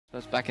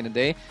was back in the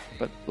day,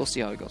 but we'll see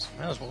how it goes.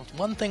 That was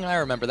one thing I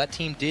remember. That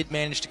team did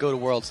manage to go to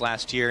Worlds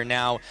last year.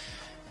 Now,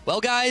 well,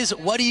 guys,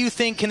 what do you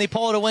think? Can they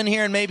pull it a win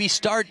here and maybe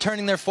start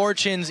turning their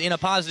fortunes in a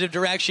positive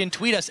direction?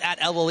 Tweet us at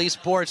LL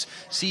Esports,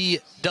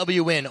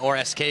 CW win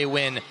or SK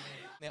win.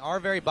 They are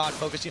very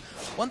bot-focused.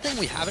 One thing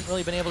we haven't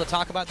really been able to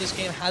talk about this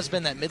game has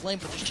been that mid lane,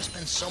 but there's just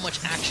been so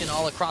much action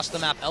all across the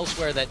map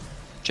elsewhere that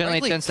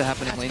generally tends to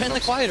happen in lane. It's been the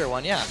quieter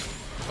one, yeah.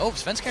 Oh,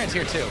 Svenskaren's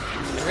here too.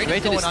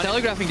 Rated is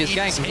telegraphing this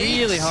gank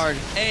really hard.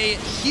 A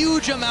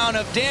huge amount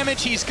of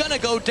damage. He's gonna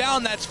go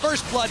down. That's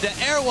first blood to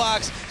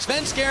Airwalks.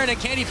 Svenskaren and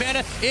Candy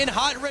Panda in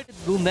hot red.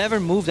 Will never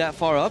move that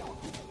far up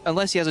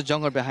unless he has a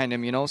jungler behind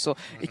him, you know, so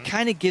it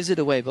kind of gives it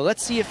away. But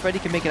let's see if Freddy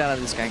can make it out of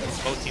this gank.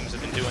 Both teams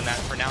have been doing that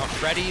for now.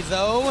 Freddy,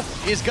 though,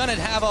 is going to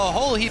have a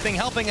whole heaping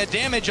helping a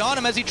damage on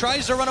him as he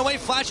tries to run away.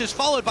 Flash is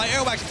followed by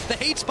Airwax. The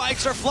hate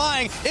spikes are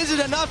flying. Is it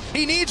enough?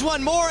 He needs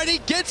one more, and he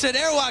gets it.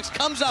 Airwax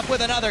comes up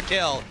with another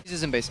kill.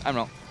 He's in base. I'm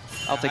wrong.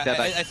 I'll take that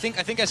back. I think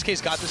SK's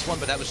got this one,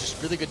 but that was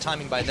just really good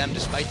timing by them,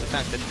 despite the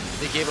fact that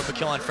they gave up a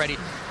kill on Freddy.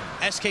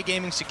 SK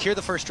Gaming secure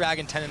the first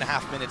dragon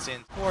 10.5 minutes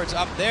in. Towards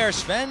up there,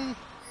 Sven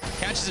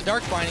catches a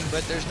Dark Binding,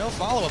 but there's no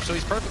follow-up, so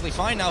he's perfectly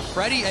fine. Now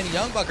Freddy and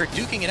Youngbug are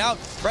duking it out.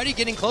 Freddy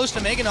getting close to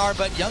Meganar,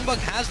 but Youngbug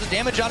has the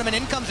damage on him, and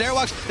in comes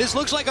Airwalks. This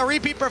looks like a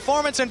repeat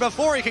performance, and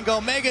before he can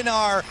go,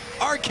 Meganar,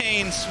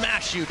 Arcane,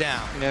 smash you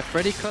down. Yeah,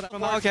 Freddy cut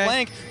from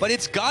flank, but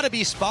it's got to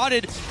be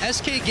spotted.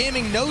 SK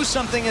Gaming knows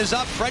something is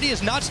up. Freddy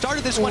has not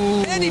started this one.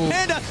 Candy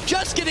Panda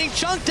just getting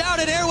chunked out,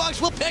 and Airwalks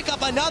will pick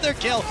up another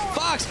kill.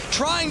 Fox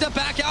trying to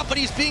back out, but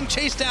he's being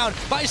chased down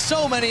by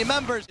so many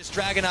members. It's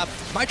dragging up.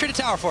 Might trade a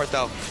tower for it,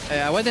 though.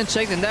 Yeah, I went and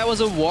checked, and that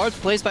was a ward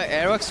placed by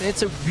Airwalks, and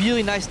it's a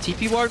really nice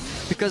TP ward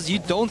because you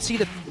don't see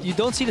the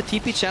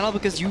TP channel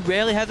because you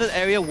rarely have that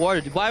area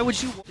warded. Why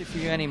would you ward it for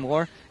you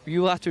anymore?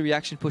 You will have to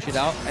reaction push it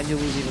out, and you'll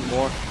lose even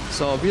more.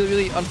 So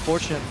really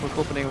unfortunate for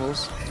Copenhagen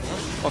Wolves.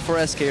 Or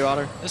for SK,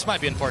 rather. This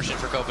might be unfortunate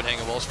for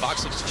Copenhagen Wolves.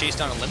 Fox looks to chase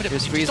down Unlimited,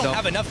 but you don't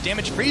have enough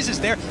damage. Freeze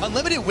is there.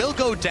 Unlimited will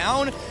go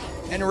down,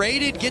 and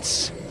Rated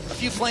gets a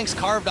few flanks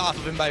carved off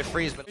of him by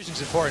Freeze, but vision's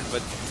important,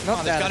 but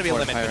there's got to be a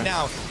limit. But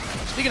now,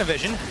 speaking of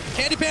vision,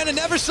 Candy Panda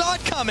never saw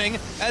it coming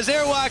as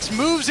Airwax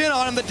moves in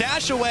on him, the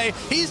dash away.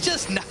 He's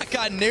just not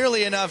got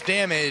nearly enough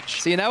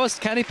damage. See, and that was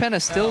Candy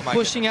Panda still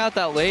pushing out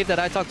that wave that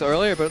I talked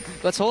earlier, but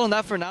let's hold on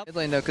that for now. Mid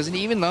lane though, because in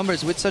even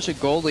numbers with such a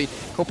gold lead,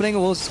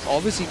 Copenhagen Wolves is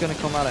obviously going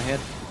to come out ahead.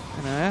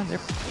 And they're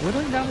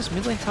whittling down this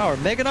mid lane tower.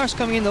 Meganar's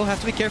coming in, they'll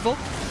have to be careful.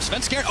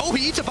 Svenskaren, oh,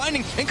 he eats a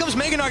binding. In comes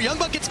Meganar.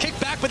 Youngbug gets kicked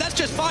back, but that's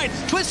just fine.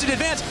 Twisted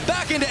advance,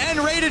 back into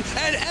N-rated,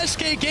 and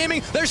SK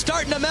Gaming, they're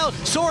starting to melt.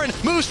 Soren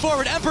moves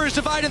forward, Emperor's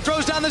Divide, and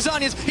throws down the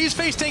Zanyas. He's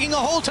face taking a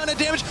whole ton of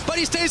damage, but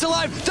he stays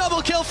alive.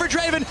 Double kill for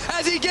Draven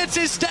as he gets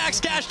his stacks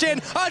cashed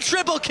in. A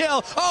triple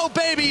kill. Oh,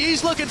 baby,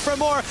 he's looking for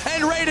more.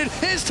 N-rated,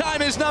 his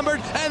time is numbered,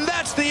 and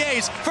that's the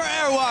ace for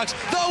Airwalks.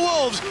 The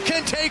Wolves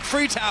can take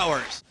free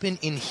towers. Been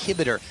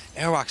inhibitor.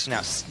 Airwalks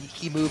now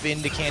sneaky move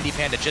into Candy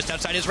Panda just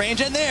outside his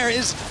range, and there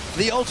is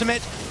the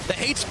ultimate. The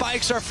hate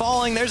spikes are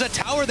falling. There's a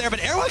tower there, but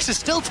Airwalks is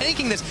still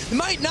tanking this. It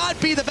might not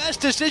be the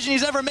best decision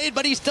he's ever made,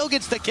 but he still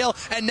gets the kill,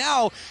 and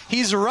now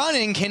he's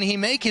running. Can he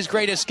make his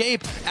great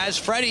escape as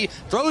Freddy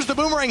throws the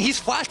boomerang? He's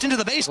flashed into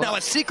the base now.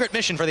 A secret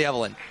mission for the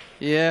Evelyn.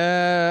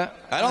 Yeah.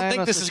 I don't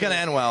think this is going to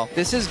end well.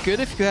 This is good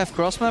if you have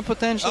crossmap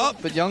potential,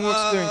 but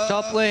Youngbug's clearing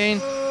top lane.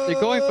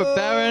 They're going for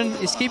Baron.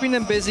 He's keeping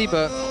them busy,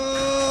 but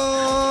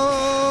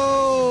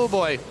oh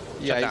boy.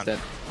 Yeah, he's dead.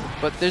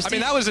 But there's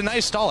that was a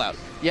nice stall out.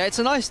 Yeah, it's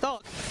a nice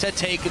stall. To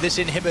take this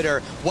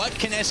inhibitor, what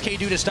can SK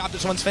do to stop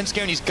this one?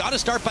 Svenskaren, he's got to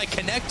start by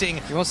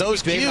connecting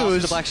those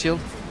Qs. The Black Shield.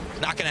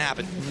 Not going to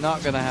happen.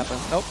 Not going to happen.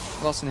 Nope.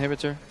 Lost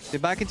inhibitor. They're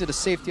back into the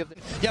safety of the...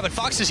 Yeah, but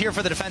Fox is here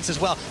for the defense as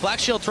well. Black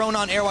Shield thrown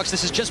on Airwalks.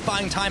 This is just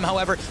buying time,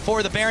 however,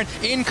 for the Baron.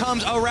 In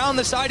comes around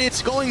the side.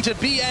 It's going to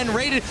be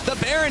N-rated. The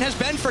Baron has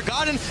been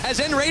forgotten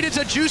as N-rated's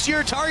a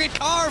juicier target.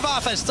 Carve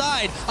off a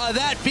side of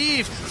that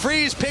beef.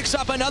 Freeze picks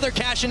up another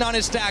cash-in on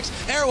his stacks.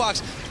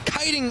 Airwalks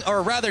kiting,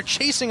 or rather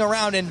chasing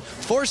around and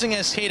forcing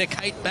SK to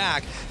kite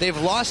back. They've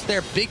lost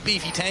their big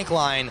beefy tank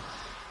line.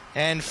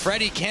 And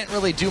Freddy can't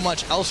really do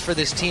much else for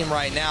this team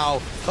right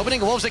now.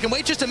 Copenhagen Wolves, they can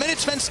wait just a minute.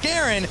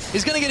 Svenskaren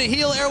is going to get a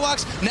heal.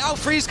 Airwalks, now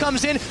Freeze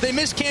comes in. They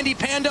miss Candy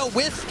Panda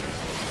with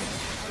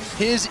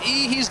his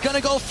E. He's going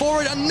to go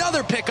forward.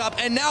 Another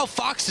pickup, and now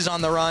Fox is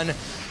on the run.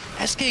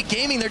 SK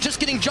Gaming, they're just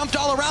getting jumped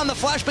all around the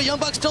flash, but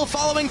Youngbug still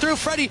following through.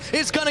 Freddy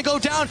is going to go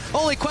down.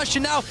 Only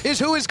question now is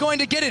who is going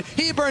to get it.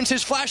 He burns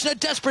his flash in a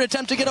desperate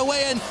attempt to get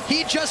away, and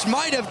he just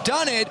might have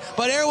done it,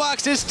 but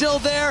Airwalks is still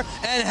there,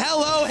 and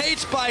hello, hate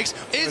spikes.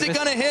 Is it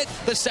going to hit?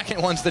 The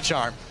second one's the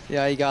charm.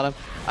 Yeah, he got him.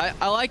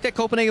 I like that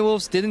Copenhagen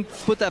Wolves didn't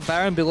put that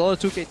Baron below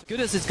the 2K. Good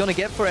as it's going to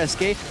get for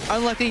SK.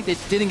 Unlucky, they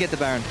didn't get the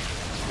Baron.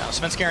 Now,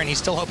 Svenskaren, he's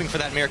still hoping for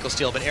that Miracle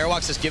Steal, but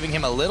Airwalks is giving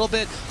him a little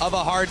bit of a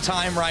hard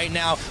time right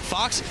now.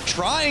 Fox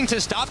trying to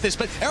stop this,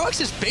 but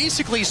Airwalks is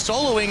basically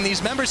soloing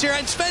these members here,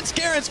 and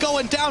Svenskaren's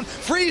going down.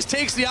 Freeze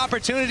takes the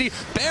opportunity.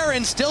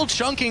 Baron still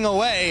chunking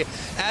away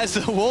as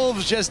the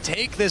Wolves just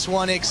take this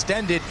one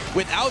extended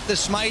without the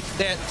smite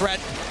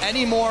threat.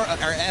 anymore,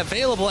 or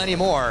available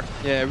anymore.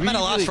 Yeah, I'm at a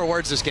loss for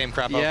words this game,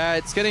 Crapo. Yeah,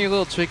 it's getting a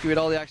little tricky with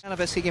all the action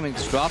of SK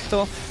Gaming's draft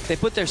though. They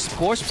put their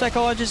sports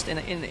psychologist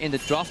in the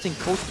drafting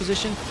coach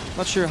position.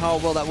 Not sure how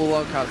well that will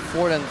work out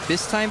for them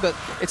this time, but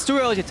it's too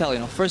early to tell, you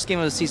know. First game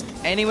of the season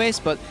anyways,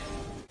 but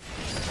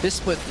this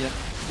split,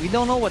 we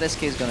don't know what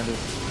SK is going to do.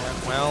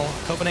 Well,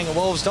 Copenhagen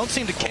Wolves don't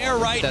seem to care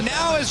right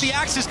now as the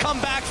Axes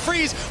come back.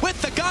 Freeze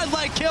with the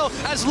godlike kill.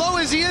 As low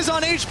as he is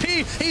on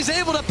HP, he's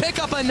able to pick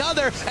up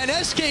another, and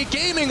SK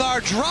Gaming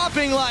are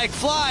dropping like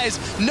flies.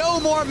 No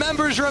more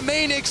members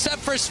remain except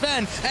for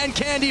Sven and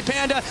Candy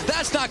Panda.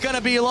 That's not going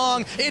to be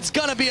long. It's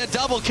going to be a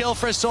double kill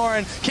for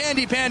Soren.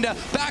 Candy Panda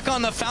back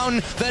on the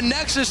fountain. The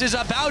Nexus is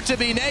about to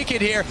be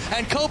naked here,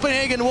 and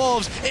Copenhagen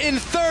Wolves in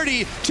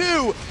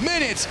 32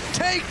 minutes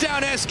take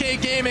down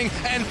SK Gaming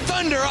and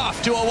thunder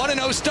off to a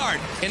 1-0 start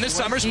in the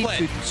summer split.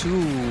 22.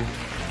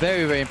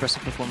 Very, very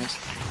impressive performance.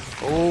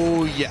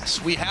 Oh,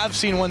 yes. We have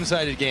seen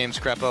one-sided games,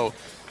 Crepo.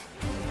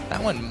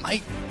 That one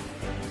might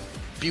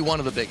be one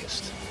of the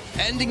biggest.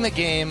 Ending the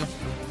game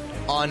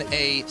on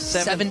a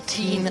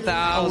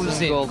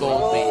 17,000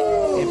 goal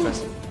lead.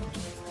 Impressive.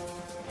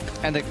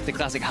 And the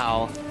classic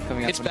howl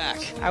coming out. It's back.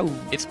 Ow.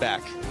 It's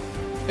back.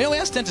 You know, we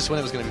asked Dentist when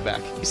it was going to be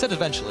back. He said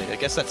eventually. I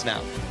guess that's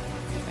now.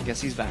 I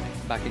guess he's back.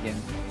 Back again.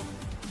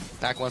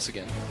 Back once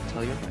again.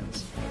 Tell your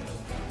friends.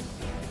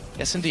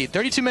 Yes, indeed.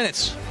 32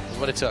 minutes is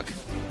what it took to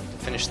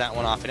finish that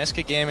one off. And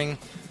SK Gaming,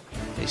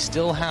 they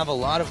still have a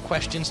lot of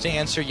questions to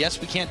answer. Yes,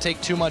 we can't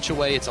take too much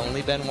away. It's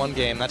only been one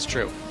game. That's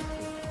true.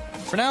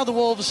 For now, the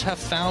Wolves have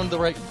found the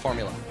right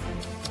formula.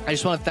 I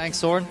just want to thank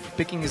Soren for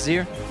picking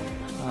Azir.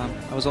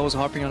 I was always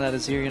harping on that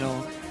Azir, you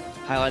know,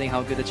 highlighting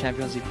how good the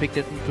champion was. He picked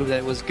it and proved that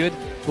it was good.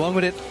 Won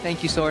with it.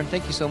 Thank you, Soren.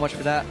 Thank you so much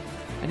for that.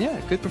 And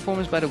yeah, good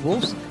performance by the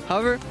Wolves.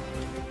 However,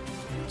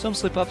 some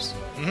slip-ups.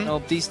 You know,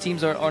 these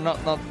teams are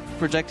not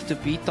projected to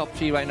be top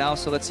 3 right now,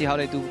 so let's see how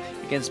they do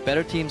against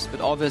better teams.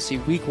 But obviously,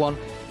 week 1,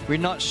 we're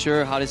not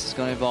sure how this is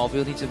going to evolve.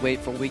 We'll need to wait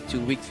for week 2,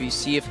 week 3,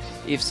 see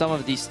if some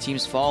of these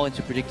teams fall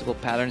into predictable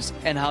patterns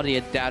and how they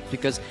adapt,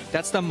 because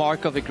that's the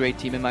mark of a great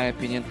team, in my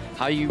opinion.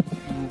 How you